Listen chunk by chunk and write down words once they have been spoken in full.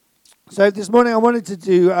So this morning I wanted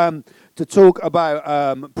to talk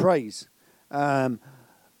about praise. Have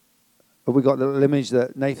we got the little image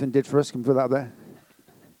that Nathan did for us? Can we put that up there?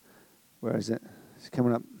 Where is it? It's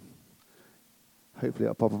coming up. Hopefully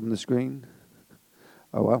it'll pop up on the screen.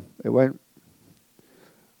 Oh well, it won't.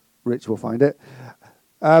 Rich will find it.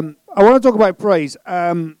 I want to talk about praise.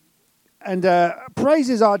 Praise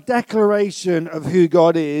is our declaration of who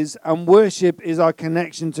God is, and worship is our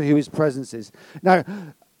connection to who His presence is. Now,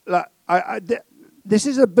 this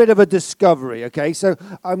is a bit of a discovery, okay? So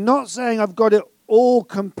I'm not saying I've got it all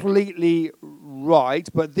completely right,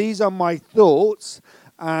 but these are my thoughts,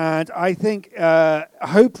 and I think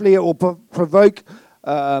hopefully it will provoke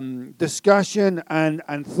discussion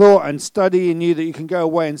and thought and study in you, that you can go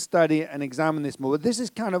away and study and examine this more. But this is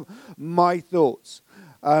kind of my thoughts.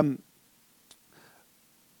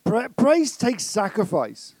 Praise takes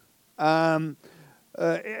sacrifice.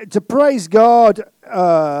 To praise God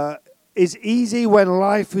is easy when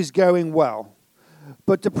life is going well.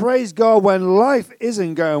 But to praise God when life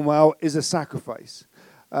isn't going well is a sacrifice.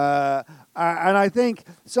 And I think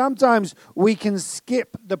sometimes we can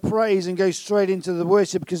skip the praise and go straight into the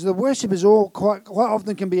worship, because the worship is all quite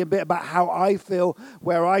often can be a bit about how I feel,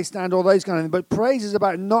 where I stand, all those kind of things. But praise is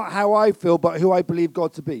about not how I feel, but who I believe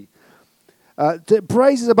God to be.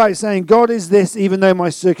 Praise is about saying, God is this, even though my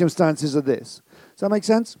circumstances are this. Does that make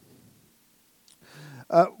sense?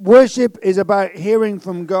 Worship is about hearing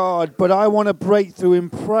from God, but I want to break through in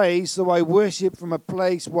praise, so I worship from a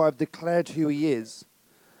place where I've declared who He is,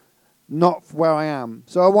 not where I am.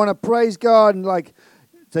 So I want to praise God, and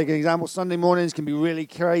take an example, Sunday mornings can be really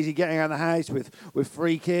crazy, getting out of the house with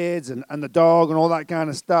 3 kids and the dog and all that kind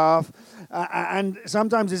of stuff. And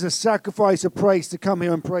sometimes it's a sacrifice of praise to come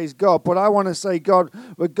here and praise God. But I want to say, God,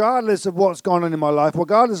 regardless of what's gone on in my life,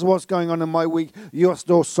 regardless of what's going on in my week, you're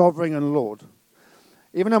still sovereign and Lord.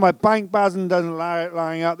 Even though my bank balance doesn't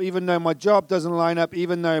line up, even though my job doesn't line up,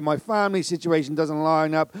 even though my family situation doesn't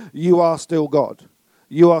line up, you are still God.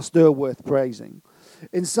 You are still worth praising.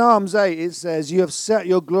 In Psalms 8, it says, you have set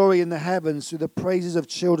your glory in the heavens through the praises of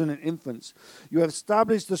children and infants. You have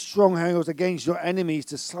established the strongholds against your enemies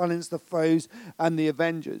to silence the foes and the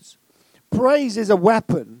avengers. Praise is a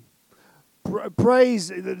weapon. Praise,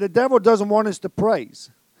 the devil doesn't want us to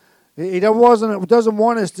praise. He doesn't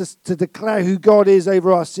want us to declare who God is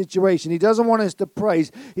over our situation. He doesn't want us to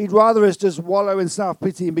praise. He'd rather us just wallow in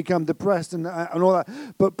self-pity and become depressed and all that.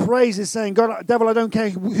 But praise is saying, God, devil, I don't care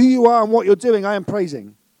who you are and what you're doing. I am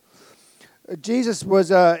praising. Jesus was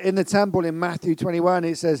in the temple in Matthew 21.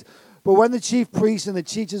 It says, but when the chief priests and the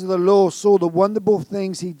teachers of the law saw the wonderful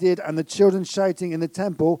things he did and the children shouting in the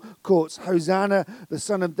temple courts, Hosanna, the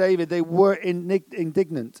Son of David, they were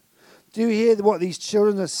indignant. Do you hear what these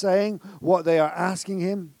children are saying, what they are asking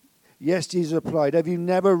him? Yes, Jesus replied, have you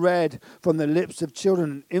never read from the lips of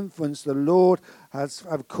children and infants the Lord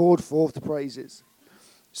have called forth praises?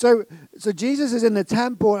 So Jesus is in the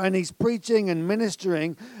temple and he's preaching and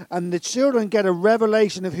ministering, and the children get a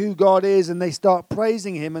revelation of who God is, and they start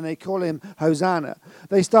praising him, and they call him Hosanna.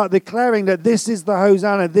 They start declaring that this is the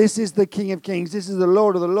Hosanna, this is the King of Kings, this is the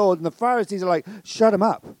Lord of the Lord. And the Pharisees are like, shut him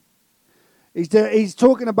up. He's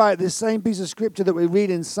talking about this same piece of scripture that we read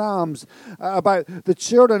in Psalms, about the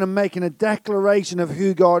children are making a declaration of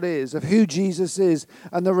who God is, of who Jesus is,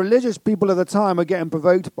 and the religious people of the time are getting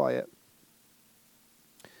provoked by it.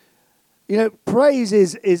 You know, praise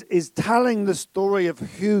is telling the story of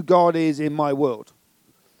who God is in my world.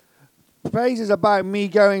 Praise is about me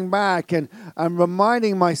going back and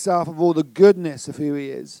reminding myself of all the goodness of who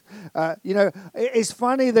he is. It's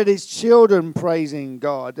funny that it's children praising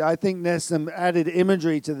God. I think there's some added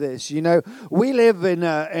imagery to this. You know, we live in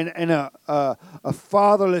a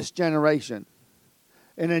fatherless generation,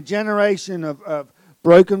 in a generation of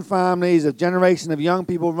broken families, a generation of young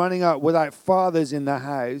people running up without fathers in the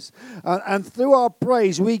house. And through our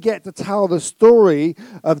praise, we get to tell the story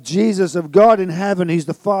of Jesus, of God in heaven. He's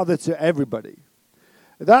the Father to everybody.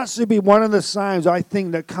 That should be one of the sounds, I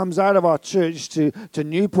think, that comes out of our church to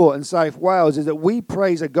Newport and South Wales, is that we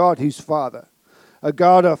praise a God who's Father,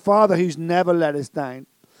 a Father who's never let us down.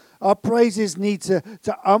 Our praises need to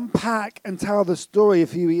unpack and tell the story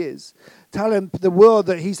of who he is. Tell him the world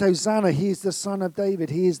that he's Hosanna, he is the Son of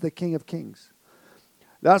David, he is the King of Kings.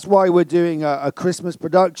 That's why we're doing a Christmas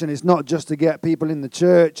production. It's not just to get people in the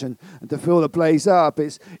church and to fill the place up.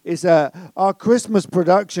 It's our Christmas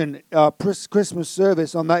production, our Christmas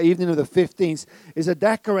service on that evening of the 15th is a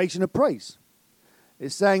declaration of praise.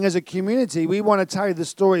 It's saying as a community, we want to tell you the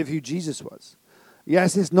story of who Jesus was.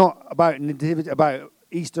 Yes, it's not about nativity, about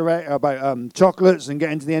Easter egg, about chocolates and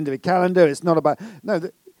getting to the end of the calendar. It's not about,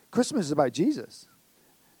 Christmas is about Jesus.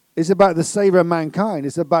 It's about the Savior of mankind.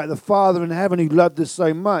 It's about the Father in heaven who loved us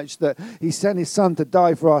so much that he sent his Son to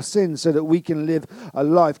die for our sins so that we can live a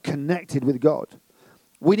life connected with God.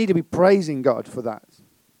 We need to be praising God for that.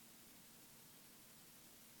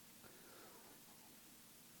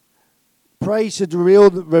 Praise should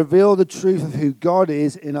reveal the truth of who God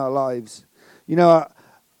is in our lives. You know,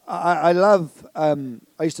 I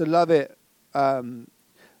used to love it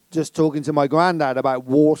just talking to my granddad about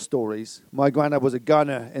war stories. My granddad was a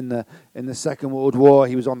gunner in the Second World War.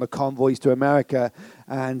 He was on the convoys to America,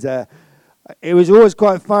 and it was always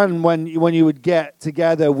quite fun when you would get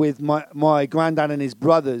together with my granddad and his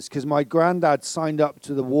brothers, because my granddad signed up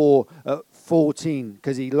to the war at 14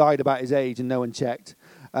 because he lied about his age and no one checked.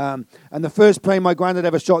 And the first plane my granddad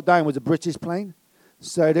ever shot down was a British plane.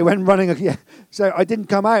 So they went running. Yeah. So I didn't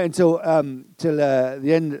come out until the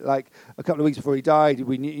end, like a couple of weeks before he died.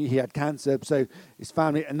 We knew he had cancer. So his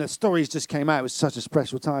family and the stories just came out. It was such a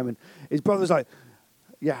special time. And his brother was like,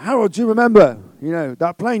 "Yeah, Harold, do you remember? You know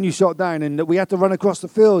that plane you shot down, and that we had to run across the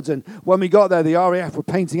fields. And when we got there, the RAF were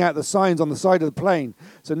painting out the signs on the side of the plane,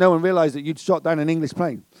 so no one realised that you'd shot down an English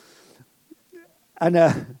plane."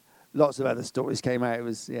 And lots of other stories came out. It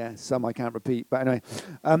was some I can't repeat, but anyway.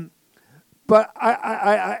 But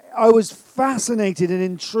I was fascinated and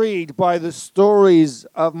intrigued by the stories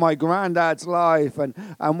of my granddad's life and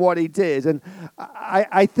what he did. And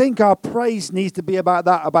I think our praise needs to be about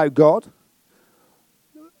that, about God.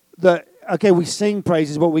 That, okay, we sing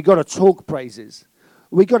praises, but we got to talk praises.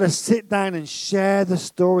 We got to sit down and share the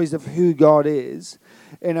stories of who God is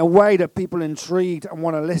in a way that people are intrigued and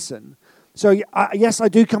want to listen. So, yes, I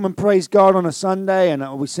do come and praise God on a Sunday,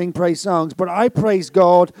 and we sing praise songs, but I praise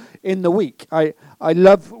God in the week. I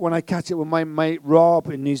love when I catch it with my mate Rob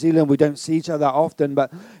in New Zealand. We don't see each other that often,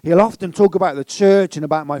 but he'll often talk about the church and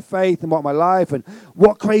about my faith and about my life and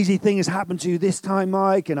what crazy thing has happened to you this time,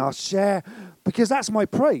 Mike, and I'll share, because that's my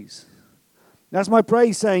praise. That's my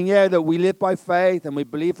praise, saying, that we live by faith and we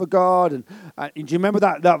believe for God. And do you remember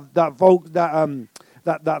that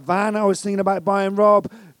van I was thinking about buying, Rob?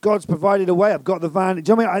 God's provided a way. I've got the van. Do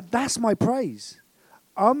you know what I mean? That's my praise.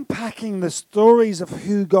 Unpacking the stories of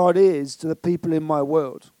who God is to the people in my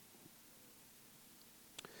world.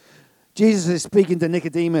 Jesus is speaking to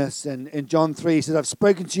Nicodemus in John 3. He says, "I've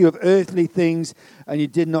spoken to you of earthly things and you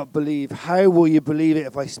did not believe. How will you believe it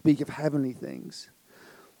if I speak of heavenly things?"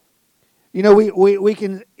 You know, we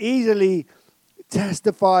can easily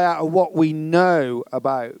testify out of what we know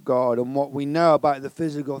about God and what we know about the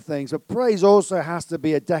physical things. But praise also has to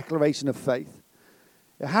be a declaration of faith.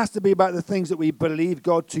 It has to be about the things that we believe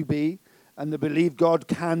God to be and that believe God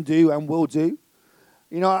can do and will do.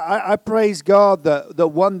 You know, I praise God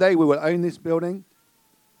that one day we will own this building.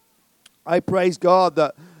 I praise God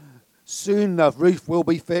that soon the roof will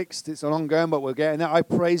be fixed. It's an ongoing, but we're getting there. I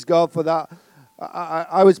praise God for that.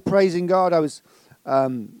 I was praising God. I was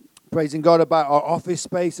praising God about our office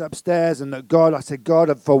space upstairs, and that God, I said,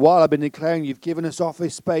 God, for a while I've been declaring you've given us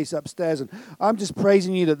office space upstairs, and I'm just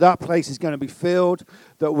praising you that place is going to be filled,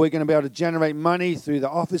 that we're going to be able to generate money through the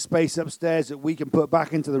office space upstairs that we can put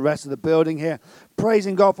back into the rest of the building here.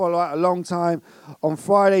 Praising God for a long time. On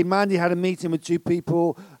Friday, Mandy had a meeting with 2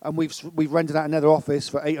 people, and we've rented out another office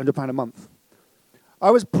for £800 a month.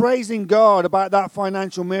 I was praising God about that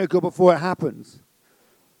financial miracle before it happens.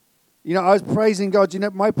 You know, I was praising God. You know,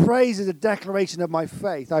 my praise is a declaration of my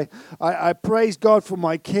faith. I praise God for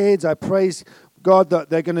my kids. I praise God that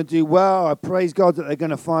they're going to do well. I praise God that they're going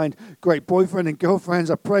to find great boyfriend and girlfriends.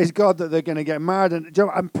 I praise God that they're going to get married. And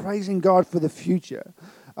I'm praising God for the future.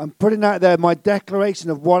 I'm putting out there my declaration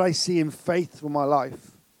of what I see in faith for my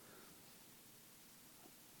life.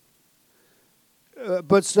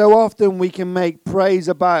 But so often we can make praise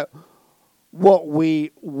about what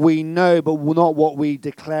we know, but not what we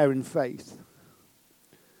declare in faith.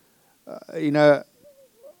 You know,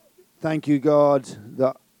 thank you, God,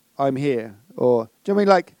 that I'm here. Or, do you know what I mean?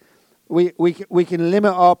 Like, we can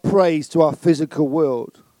limit our praise to our physical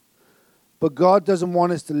world. But God doesn't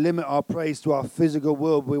want us to limit our praise to our physical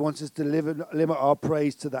world. He wants us to limit our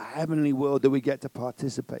praise to the heavenly world that we get to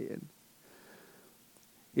participate in.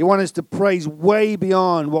 He wants us to praise way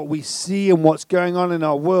beyond what we see and what's going on in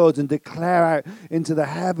our world and declare out into the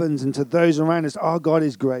heavens and to those around us, our God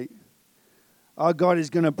is great. Our God is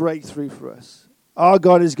going to break through for us. Our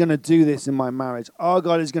God is going to do this in my marriage. Our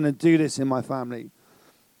God is going to do this in my family.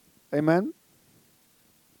 Amen?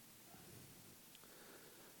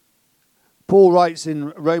 Paul writes in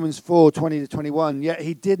Romans 4:20-21, "Yet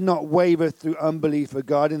he did not waver through unbelief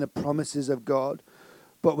regarding the promises of God,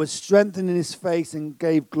 but was strengthened in his faith and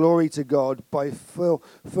gave glory to God by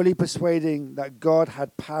fully persuading that God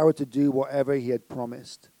had power to do whatever he had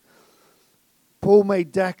promised." Paul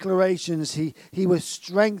made declarations. He was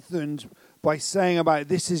strengthened by saying about,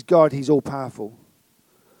 this is God, he's all powerful.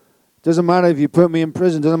 Doesn't matter if you put me in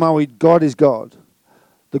prison, doesn't matter what, God is God.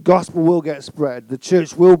 The gospel will get spread. The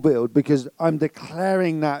church will build because I'm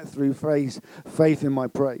declaring that through faith in my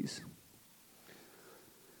praise.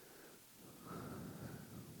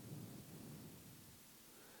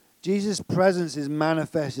 Jesus' presence is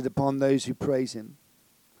manifested upon those who praise him.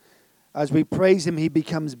 As we praise him, he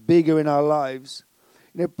becomes bigger in our lives.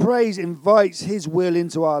 Praise invites his will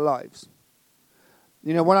into our lives.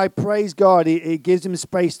 When I praise God, it gives him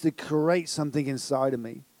space to create something inside of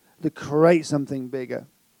me, to create something bigger.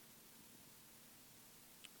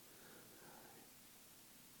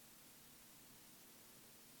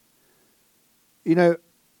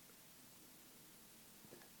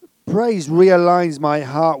 Praise realigns my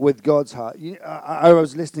heart with God's heart. I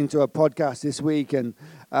was listening to a podcast this week, and,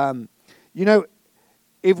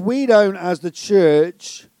 if we don't, as the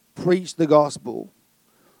church, preach the gospel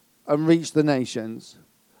and reach the nations,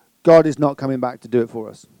 God is not coming back to do it for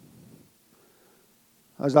us.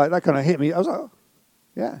 I was like, that kind of hit me. I was like, oh,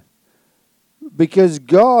 yeah. Because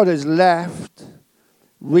God has left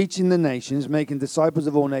reaching the nations, making disciples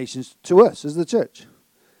of all nations to us as the church.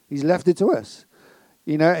 He's left it to us.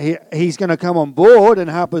 He's going to come on board and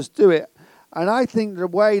help us do it. And I think the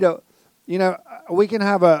way that, we can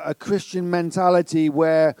have a Christian mentality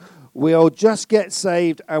where we'll just get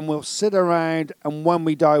saved and we'll sit around and when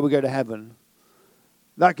we die, we go to heaven.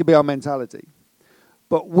 That could be our mentality.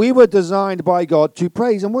 But we were designed by God to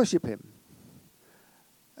praise and worship him.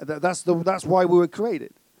 That's why we were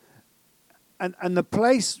created. And the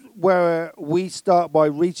place where we start by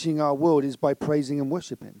reaching our world is by praising and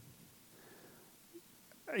worshiping.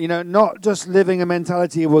 Not just living a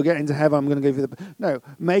mentality, we'll get into heaven, I'm going to go for no,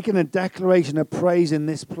 making a declaration of praise in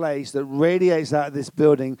this place that radiates out of this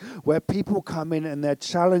building where people come in and they're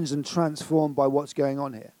challenged and transformed by what's going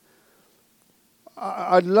on here.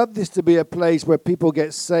 I'd love this to be a place where people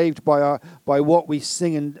get saved by what we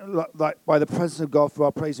sing and like by the presence of God through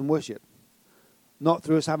our praise and worship, not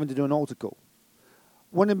through us having to do an altar call.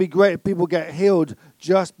 Wouldn't it be great if people get healed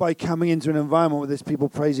just by coming into an environment where there's people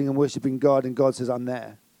praising and worshiping God and God says, I'm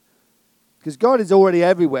there? Because God is already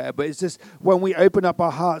everywhere, but it's just when we open up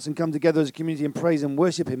our hearts and come together as a community and praise and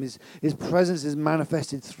worship him, his presence is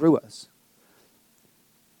manifested through us.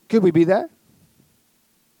 Could we be there?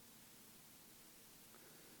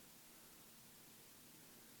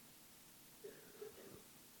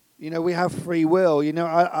 We have free will.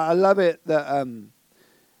 I love it that,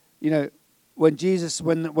 when Jesus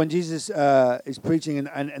is preaching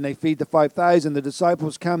and they feed the 5,000, the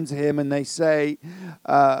disciples come to him and they say,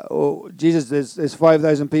 Jesus, there's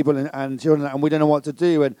 5,000 people and children, and we don't know what to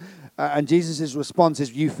do. And Jesus' response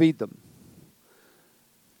is, you feed them.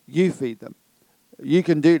 You feed them. You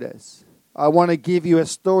can do this. I want to give you a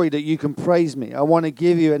story that you can praise me. I want to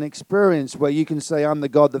give you an experience where you can say, I'm the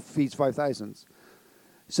God that feeds 5,000.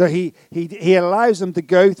 So he allows them to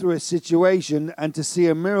go through a situation and to see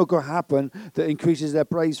a miracle happen that increases their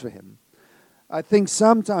praise for him. I think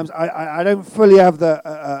sometimes I don't fully have the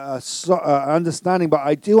understanding, but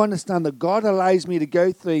I do understand that God allows me to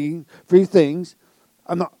go through things.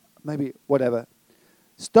 I'm not, maybe, whatever.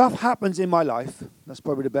 Stuff happens in my life, that's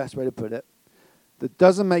probably the best way to put it, that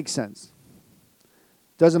doesn't make sense.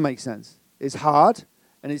 Doesn't make sense. It's hard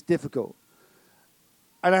and it's difficult.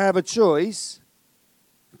 And I have a choice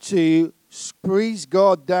to squeeze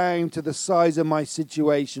God down to the size of my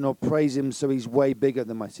situation or praise him so he's way bigger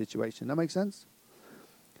than my situation. That makes sense?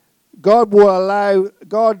 There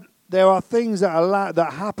are things that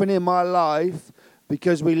happen in my life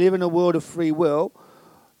because we live in a world of free will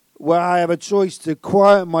where I have a choice to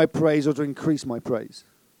quiet my praise or to increase my praise.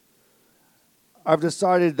 I've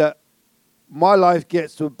decided that my life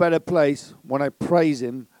gets to a better place when I praise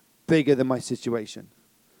him bigger than my situation.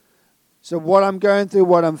 So what I'm going through,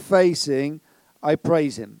 what I'm facing, I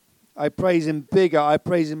praise him. I praise him bigger. I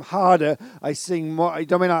praise him harder. I sing more.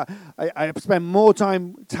 I spend more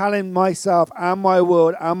time telling myself and my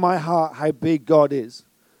world and my heart how big God is,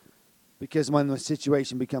 because when the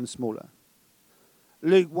situation becomes smaller.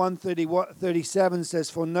 Luke 1:37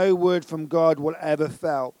 says, "For no word from God will ever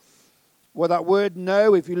fail." Well, that word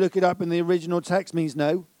 "no," if you look it up in the original text, means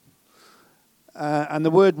no. And the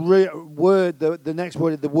the next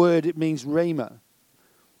word, the word, it means rhema.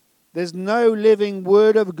 There's no living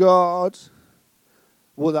word of God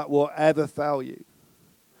that will ever fail you.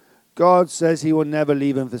 God says he will never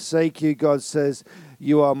leave and forsake you. God says,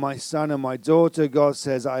 you are my son and my daughter. God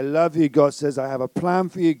says, I love you. God says, I have a plan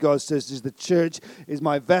for you. God says, the church is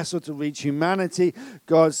my vessel to reach humanity.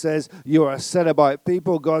 God says, you are a set apart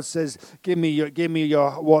people. God says, give me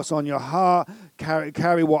your what's on your heart.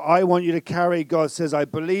 Carry what I want you to carry. God says, I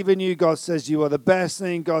believe in you. God says, you are the best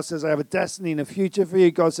thing. God says, I have a destiny and a future for you.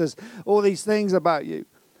 God says, all these things about you.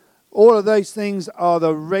 All of those things are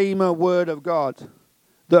the Rhema word of God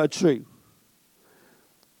that are true.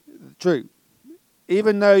 True.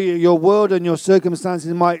 Even though your world and your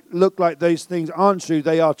circumstances might look like those things aren't true,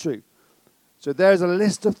 they are true. So there's a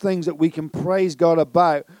list of things that we can praise God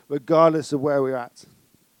about regardless of where we're at.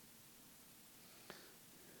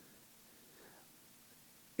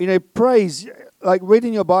 You know, praise, like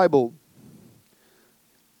reading your Bible.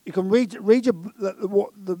 You can read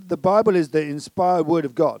the Bible is the inspired word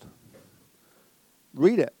of God.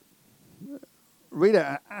 Read it. Read it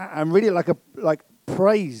and read it like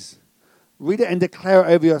praise. Read it and declare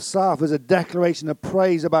it over yourself as a declaration of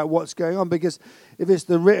praise about what's going on. Because if it's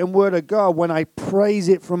the written word of God, when I praise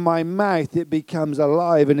it from my mouth, it becomes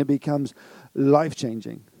alive and it becomes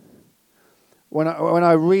life-changing. When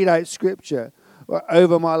I read out Scripture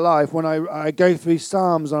over my life, when I go through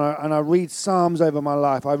Psalms and I read Psalms over my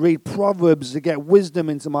life, I read Proverbs to get wisdom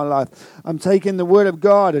into my life. I'm taking the word of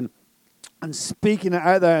God and speaking it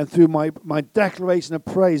out there, and through my declaration of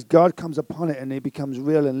praise, God comes upon it and it becomes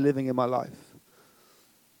real and living in my life.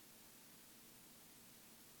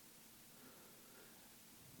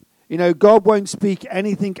 You know, God won't speak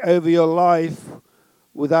anything over your life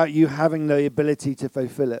without you having the ability to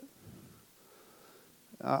fulfill it.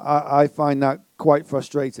 I find that quite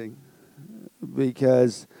frustrating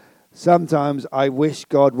because sometimes I wish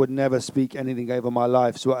God would never speak anything over my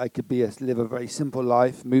life so I could live a very simple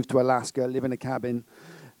life, move to Alaska, live in a cabin,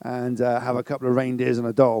 and have a couple of reindeers and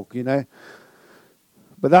a dog, you know.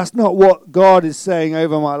 But that's not what God is saying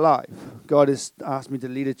over my life. God has asked me to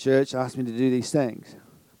lead a church, asked me to do these things.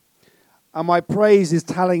 And my praise is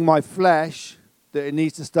telling my flesh that it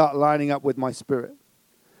needs to start lining up with my spirit.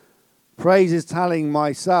 Praise is telling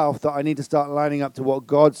myself that I need to start lining up to what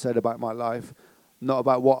God said about my life, not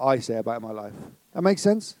about what I say about my life. That makes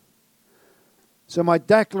sense? So my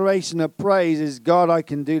declaration of praise is, God, I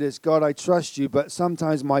can do this. God, I trust you. But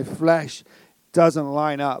sometimes my flesh doesn't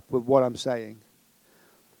line up with what I'm saying.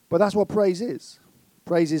 But that's what praise is.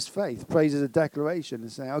 Praise is faith. Praise is a declaration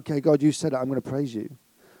and saying, okay, God, you said it. I'm going to praise you.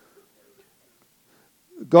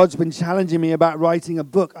 God's been challenging me about writing a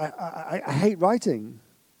book. I hate writing.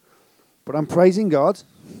 But I'm praising God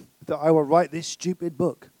that I will write this stupid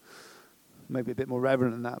book. Maybe a bit more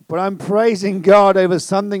reverent than that. But I'm praising God over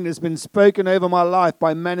something that's been spoken over my life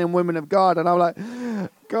by men and women of God. And I'm like,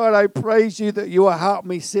 God, I praise you that you will help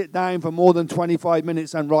me sit down for more than 25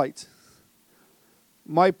 minutes and write.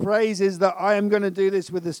 My praise is that I am going to do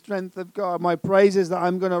this with the strength of God. My praise is that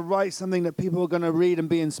I'm going to write something that people are going to read and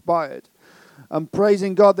be inspired. I'm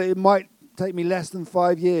praising God that it might take me less than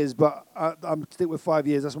 5 years, but I'm stick with 5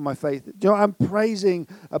 years. That's what my faith is. Do you know, I'm praising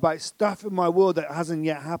about stuff in my world that hasn't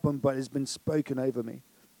yet happened, but has been spoken over me.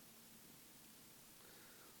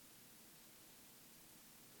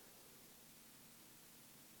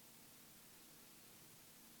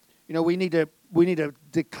 You know, we need to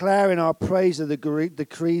declare in our praise of the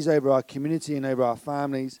decrees over our community and over our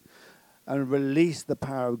families and release the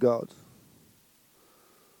power of God.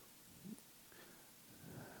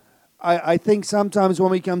 I think sometimes when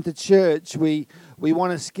we come to church, we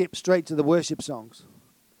want to skip straight to the worship songs.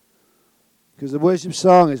 Because the worship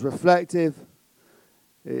song is reflective.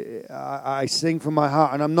 I sing from my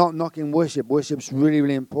heart, and I'm not knocking worship. Worship's really,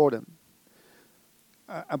 really important.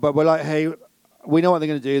 But we're like, hey, we know what they're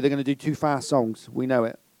going to do. They're going to do 2 fast songs. We know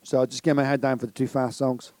it. So I'll just get my head down for the 2 fast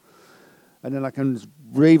songs. And then I can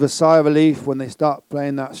breathe a sigh of relief when they start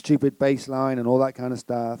playing that stupid bass line and all that kind of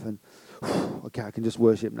stuff. And, okay, I can just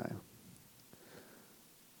worship now.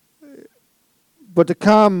 But to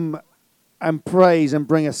come and praise and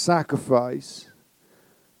bring a sacrifice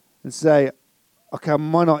and say, okay, I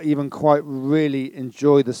might not even quite really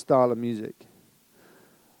enjoy the style of music.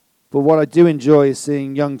 But what I do enjoy is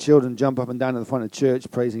seeing young children jump up and down at the front of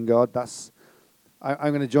church praising God. I'm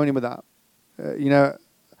going to join in with that.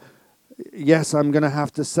 Yes, I'm going to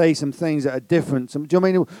have to say some things that are different. Do you know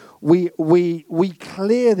what I mean? We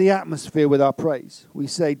clear the atmosphere with our praise. We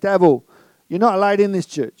say, devil, you're not allowed in this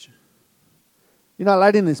church. You're not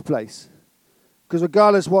allowed in this place. Because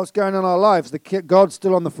regardless of what's going on in our lives, God's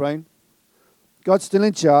still on the throne. God's still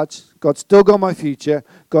in charge. God's still got my future.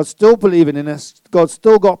 God's still believing in us. God's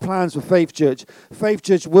still got plans for Faith Church. Faith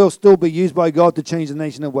Church will still be used by God to change the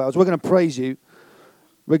nation of Wales. We're going to praise you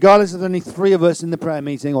Regardless of only 3 of us in the prayer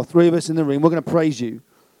meeting or 3 of us in the room, we're going to praise you.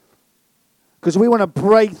 Because we want to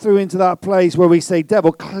break through into that place where we say,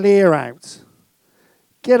 devil, clear out.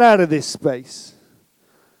 Get out of this space.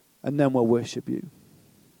 And then we'll worship you.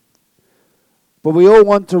 But we all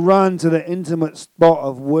want to run to the intimate spot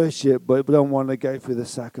of worship, but we don't want to go through the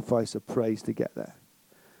sacrifice of praise to get there.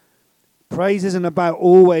 Praise isn't about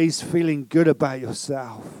always feeling good about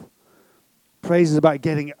yourself. Praise is about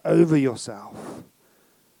getting over yourself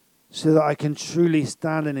so that I can truly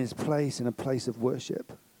stand in his place, in a place of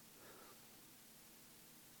worship.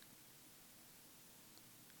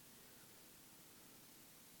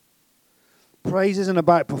 Praise isn't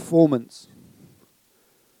about performance.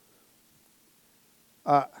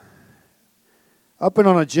 I've been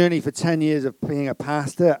on a journey for 10 years of being a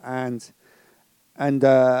pastor and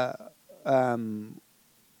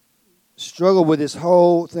struggled with this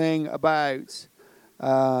whole thing about,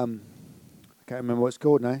 I can't remember what it's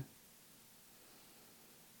called now.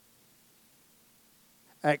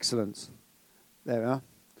 Excellence. There we are.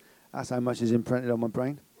 That's how much is imprinted on my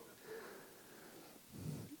brain.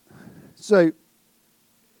 So,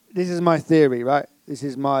 this is my theory, right? This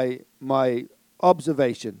is my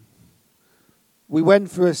observation. We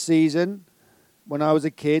went for a season when I was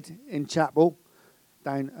a kid in chapel,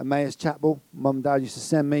 down Emmaus Chapel. Mum and Dad used to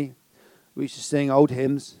send me. We used to sing old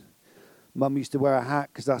hymns. Mum used to wear a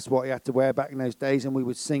hat because that's what he had to wear back in those days, and we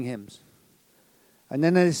would sing hymns. And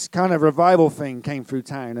then this kind of revival thing came through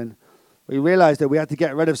town, and we realized that we had to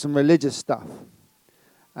get rid of some religious stuff.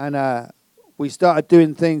 And we started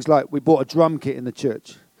doing things like we bought a drum kit in the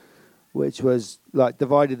church, which was like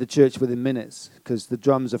divided the church within minutes because the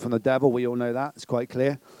drums are from the devil. We all know that. It's quite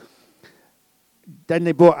clear. Then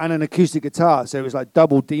they brought an acoustic guitar, so it was like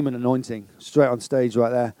double demon anointing straight on stage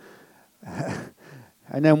right there.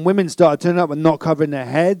 And then women started turning up and not covering their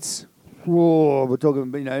heads. Whoa, we're talking,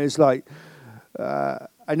 it's like...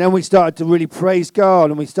 and then we started to really praise God,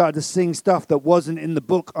 and we started to sing stuff that wasn't in the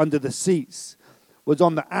book under the seats, was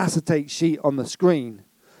on the acetate sheet on the screen.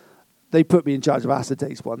 They put me in charge of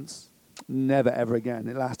acetates once. Never, ever again.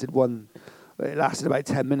 It lasted about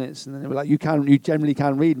 10 minutes, and then they were like, you generally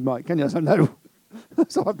can't read, Mike, can you? I said, no.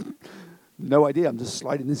 So I've no idea. I'm just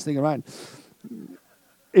sliding this thing around.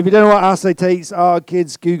 If you don't know what acetates are,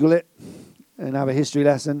 kids, Google it and have a history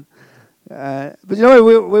lesson. But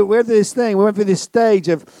we had this thing. We went through this stage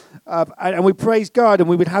and we praised God, and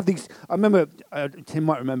we would have these. I remember, Tim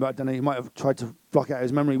might remember, I don't know, he might have tried to block out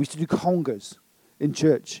his memory. We used to do congas in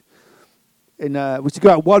church. We used to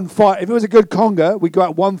go out one fire. If it was a good conga, we'd go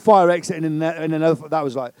out one fire exit and another. That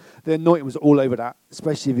was like, the anointing was all over that,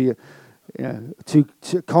 especially if to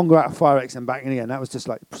conga out a fire exit and back in again. That was just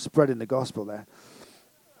like spreading the gospel there.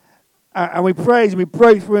 And we praised, and we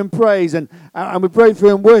broke through in praise, and we broke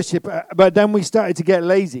through in worship. But then we started to get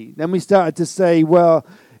lazy. Then we started to say, well,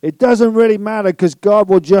 it doesn't really matter because God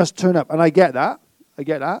will just turn up. And I get that.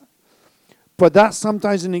 But that's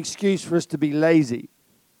sometimes an excuse for us to be lazy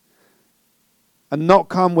and not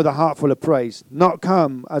come with a heart full of praise, not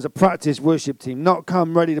come as a practice worship team, not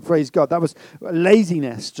come ready to praise God. That was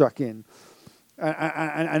laziness struck in.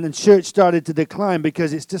 And the church started to decline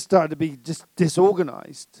because it's just started to be just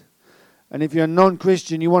disorganized. And if you're a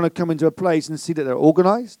non-Christian, you want to come into a place and see that they're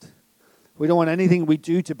organized. We don't want anything we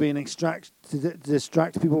do to be an to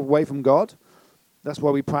distract people away from God. That's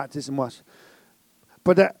why we practice and watch.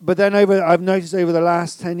 But then I've noticed over the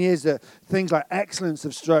last 10 years that things like excellence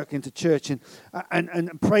have struck into church,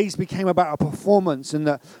 and praise became about a performance, and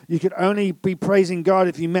that you could only be praising God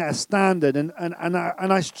if you met a standard. And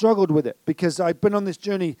I struggled with it because I've been on this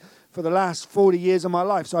journey for the last 40 years of my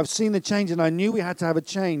life. So I've seen the change, and I knew we had to have a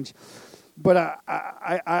change. But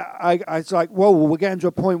it's like, whoa, we're getting to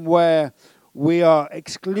a point where we are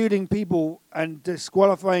excluding people and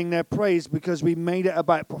disqualifying their praise because we made it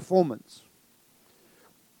about performance.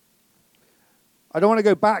 I don't want to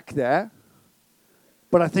go back there,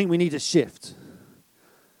 but I think we need to shift.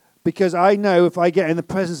 Because I know if I get in the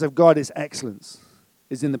presence of God, it's excellence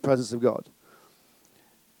is in the presence of God.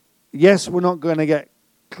 Yes, we're not going to get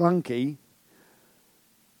clunky,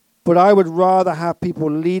 but I would rather have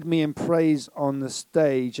people lead me in praise on the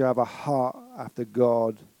stage who have a heart after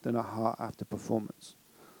God than a heart after performance.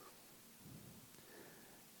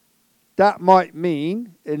 That might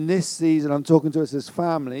mean, in this season, I'm talking to us as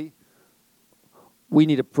family, we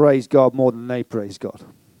need to praise God more than they praise God.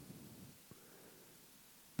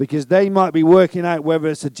 Because they might be working out whether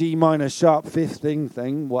it's a G minor sharp fifth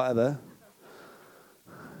thing, whatever.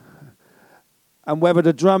 And whether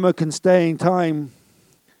the drummer can stay in time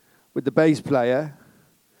with the bass player.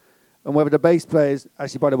 And whether the bass players,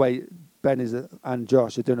 actually, by the way, Ben and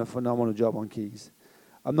Josh are doing a phenomenal job on keys.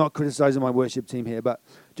 I'm not criticizing my worship team here, but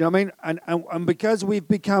do you know what I mean? And because we've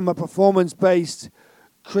become a performance-based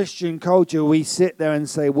Christian culture, we sit there and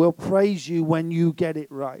say, we'll praise you when you get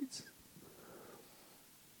it right.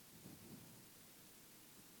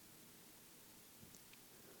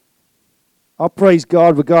 I'll praise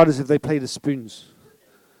God regardless if they play the spoons.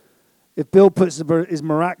 If Bill puts his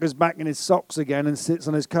maracas back in his socks again and sits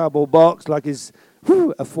on his cardboard box like his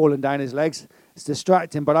have fallen down his legs, it's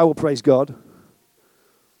distracting, but I will praise God.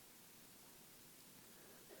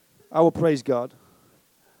 I will praise God.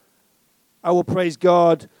 I will praise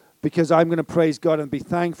God because I'm going to praise God and be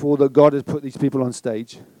thankful that God has put these people on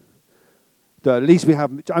stage. That at least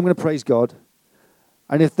I'm going to praise God.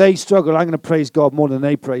 And if they struggle, I'm going to praise God more than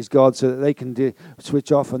they praise God so that they can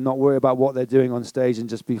switch off and not worry about what they're doing on stage and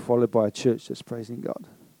just be followed by a church that's praising God.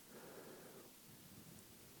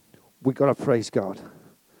 We've got to praise God.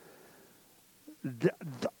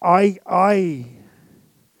 I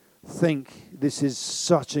think this is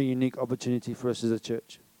such a unique opportunity for us as a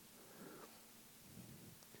church.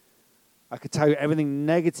 I could tell you everything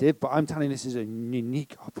negative, but I'm telling you this is a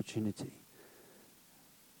unique opportunity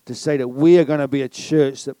to say that we are going to be a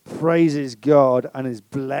church that praises God and is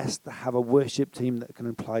blessed to have a worship team that can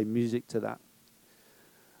apply music to that.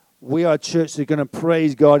 We are a church that's going to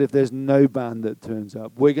praise God if there's no band that turns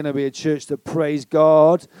up. We're going to be a church that praise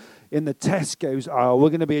God in the Tesco's aisle.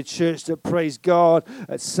 We're going to be a church that praise God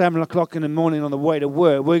at 7 o'clock in the morning on the way to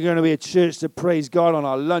work. We're going to be a church that praise God on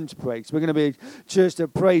our lunch breaks. We're going to be a church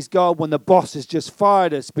that praise God when the boss has just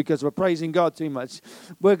fired us because we're praising God too much.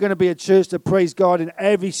 We're going to be a church that praise God in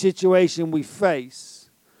every situation we face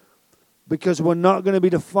because we're not going to be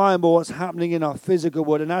defined by what's happening in our physical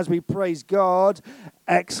world. And as we praise God,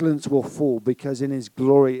 excellence will fall because in His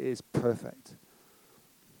glory it is perfect.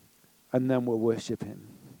 And then we'll worship Him.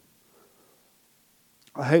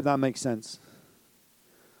 I hope that makes sense.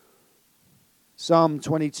 Psalm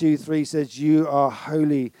 22:3 says, "You are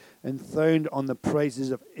holy, enthroned on the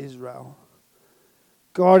praises of Israel."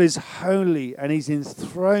 God is holy, and He's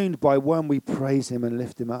enthroned by when we praise Him and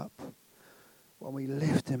lift Him up. When we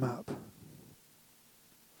lift Him up.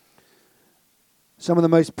 Some of the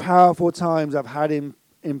most powerful times I've had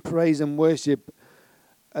in praise and worship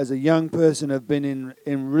as a young person have been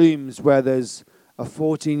in rooms where there's a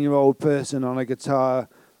 14-year-old person on a guitar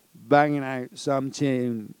banging out some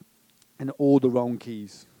tune in all the wrong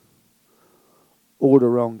keys. All the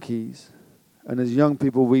wrong keys. And as young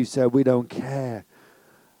people, we've said we don't care,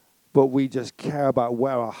 but we just care about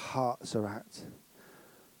where our hearts are at.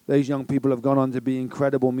 Those young people have gone on to be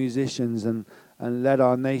incredible musicians and led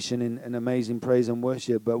our nation in amazing praise and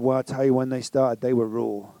worship. But I tell you, when they started, they were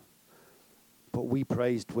raw. But we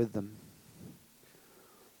praised with them.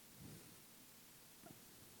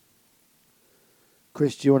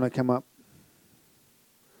 Chris, do you want to come up?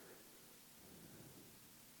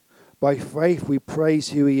 By faith, we praise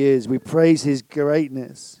who He is. We praise His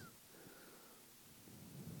greatness.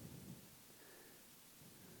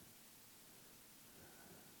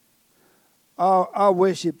 Our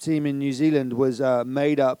worship team in New Zealand was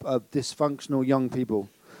made up of dysfunctional young people.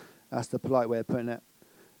 That's the polite way of putting it.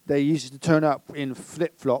 They used to turn up in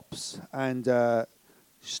flip-flops and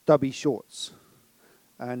stubby shorts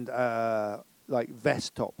and like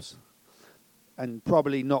vest tops, and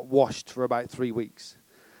probably not washed for about 3 weeks.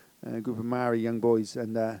 A group of Maori young boys.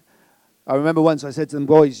 And I remember once I said to them,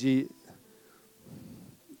 boys,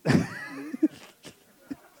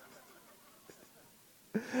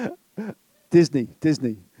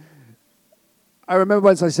 Disney. I remember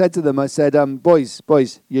once I said to them, I said, boys,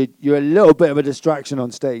 you're a little bit of a distraction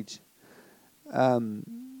on stage.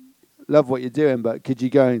 Love what you're doing, but could you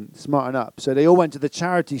go and smarten up? So they all went to the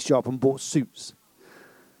charity shop and bought suits.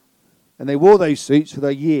 And they wore those suits for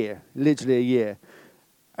a year, literally a year.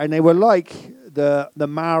 And they were like the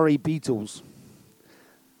Maori Beatles.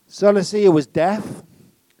 Salasia was deaf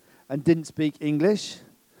and didn't speak English.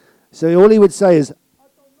 So all he would say is,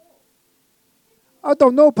 I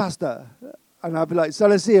don't know, Pastor. And I'd be like,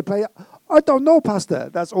 Salasia, play. I don't know, Pastor.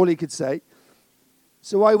 That's all he could say.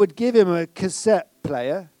 So I would give him a cassette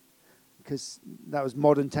player, because that was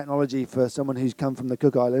modern technology for someone who's come from the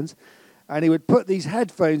Cook Islands. And he would put these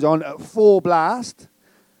headphones on at full blast.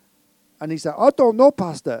 And he'd say, I don't know,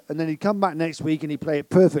 Pastor. And then he'd come back next week and he'd play it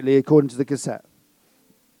perfectly according to the cassette.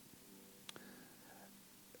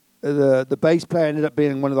 The bass player ended up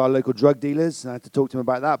being one of our local drug dealers. And I had to talk to him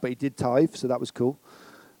about that, but he did tithe, so that was cool.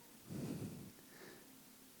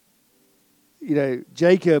 You know,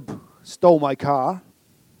 Jacob stole my car.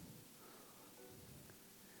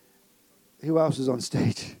 Who else was on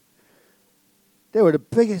stage? They were the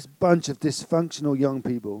biggest bunch of dysfunctional young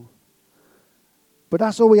people. But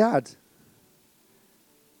that's all we had.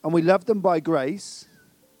 And we loved them by grace.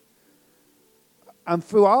 And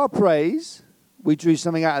through our praise, we drew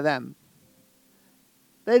something out of them.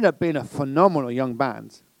 They ended up being a phenomenal young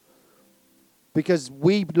band. Because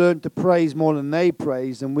we learned to praise more than they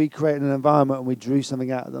praised, and we created an environment and we drew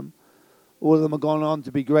something out of them. All of them have gone on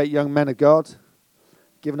to be great young men of God,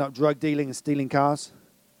 given up drug dealing and stealing cars,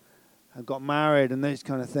 and got married and those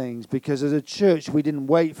kind of things. Because as a church, we didn't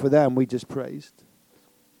wait for them, we just praised.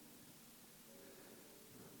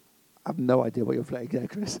 I have no idea what you're playing there,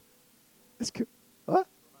 Chris. That's cool. What?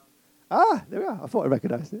 Ah, there we are. I thought I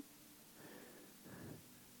recognized it.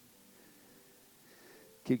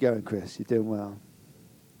 Keep going, Chris. You're doing well.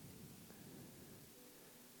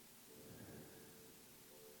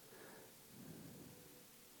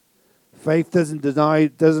 Faith doesn't deny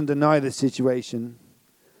the situation.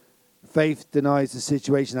 Faith denies the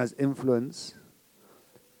situation has influence.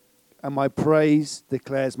 And my praise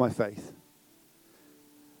declares my faith.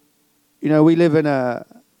 You know, we live in a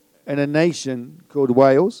nation called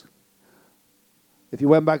Wales. If you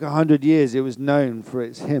went back 100 years, it was known for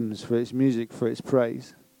its hymns, for its music, for its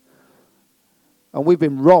praise. And we've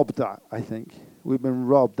been robbed that, I think. We've been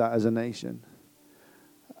robbed that as a nation.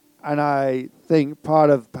 And I think part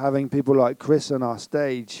of having people like Chris on our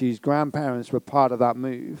stage, whose grandparents were part of that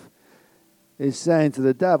move, is saying to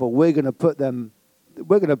the devil, we're going to put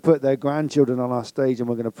their grandchildren on our stage and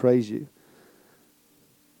we're going to praise you.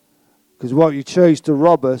 Because what you chose to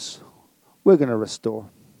rob us, we're going to restore.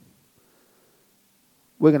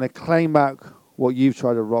 We're going to claim back what you've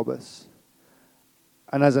tried to rob us.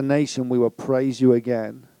 And as a nation, we will praise you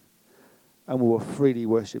again. And we will freely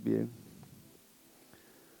worship you.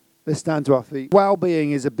 Let's stand to our feet.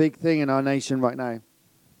 Well-being is a big thing in our nation right now.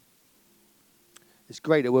 It's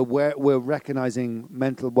great that we're recognizing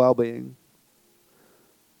mental well-being.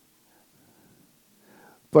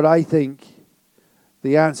 But I think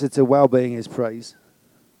the answer to well-being is praise.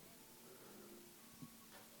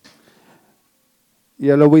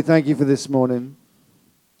 Yeah, Lord, we thank you for this morning.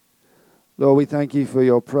 Lord, we thank you for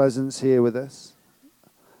your presence here with us.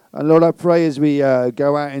 And Lord, I pray as we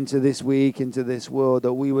go out into this week, into this world,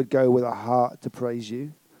 that we would go with a heart to praise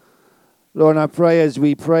you. Lord, and I pray as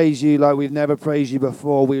we praise you like we've never praised you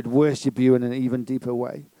before, we would worship you in an even deeper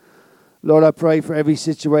way. Lord, I pray for every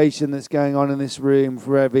situation that's going on in this room,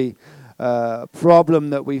 for every problem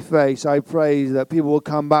that we face. I pray that people will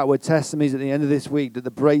come back with testimonies at the end of this week that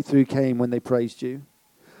the breakthrough came when they praised you.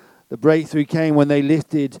 The breakthrough came when they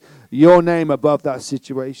lifted your name above that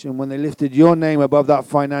situation, when they lifted your name above that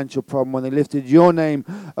financial problem, when they lifted your name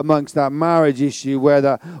amongst that marriage issue,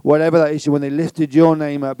 whatever that issue, when they lifted your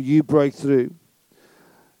name up, you broke through.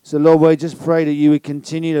 So, Lord, we just pray that you would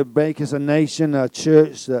continue to make us a nation, a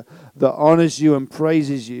church that honors you and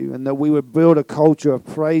praises you, and that we would build a culture of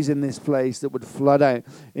praise in this place that would flood out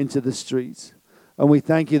into the streets. And we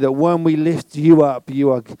thank you that when we lift you up, you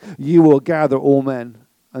will gather all men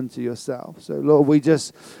unto yourself. So, Lord, we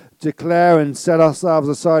just declare and set ourselves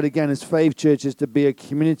aside again as faith churches to be a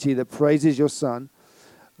community that praises your Son,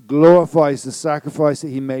 glorifies the sacrifice that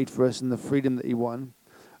he made for us and the freedom that he won.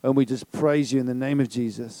 And we just praise you in the name of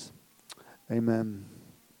Jesus. Amen.